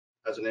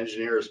as an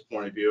engineer's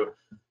point of view,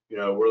 you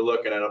know, we're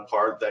looking at a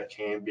part that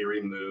can be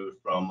removed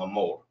from a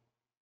mold.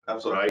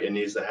 Absolutely. Right? It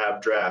needs to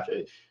have draft.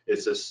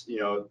 It's just, you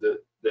know, the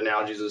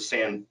analogy is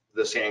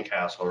the sand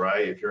castle,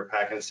 right? If you're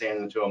packing sand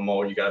into a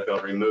mold, you got to be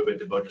able to remove it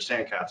to build your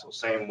sand castle.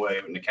 Same way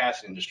in the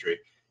casting industry,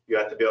 you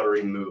have to be able to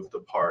remove the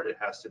part. It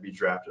has to be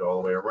drafted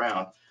all the way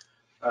around.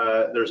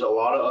 There's a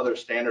lot of other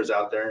standards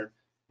out there,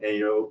 and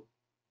you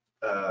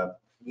know,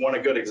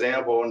 one good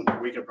example,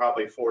 and we can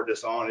probably forward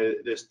this on,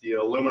 is the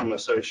Aluminum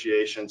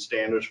Association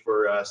standards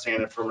for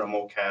sand and permanent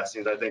mold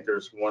castings. I think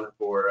there's one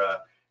for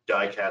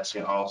die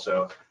casting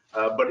also.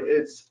 But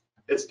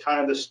it's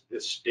kind of this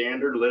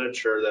standard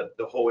literature that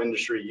the whole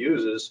industry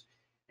uses,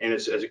 and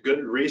it's as a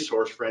good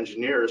resource for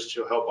engineers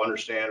to help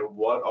understand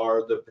what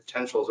are the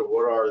potentials or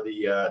what are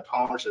the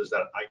tolerances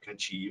that I can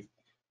achieve,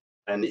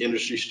 and the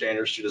industry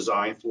standards to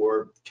design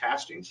for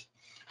castings.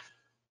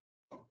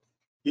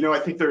 You know, I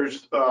think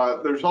there's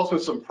also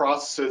some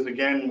processes,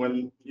 again,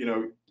 when, you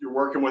know, you're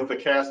working with the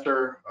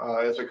caster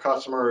as a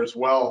customer as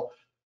well,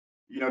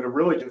 you know, to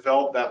really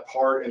develop that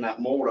part and that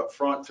mold up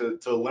front to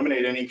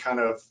eliminate any kind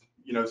of,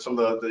 you know, some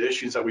of the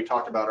issues that we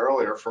talked about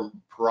earlier,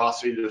 from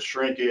porosity to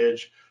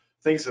shrinkage,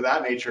 things of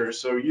that nature.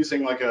 So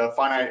using like a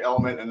finite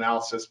element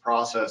analysis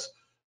process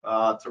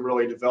to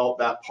really develop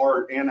that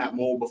part and that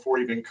mold before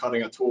even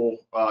cutting a tool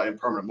in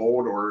permanent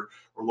mold or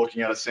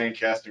looking at a sand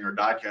casting or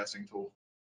die casting tool.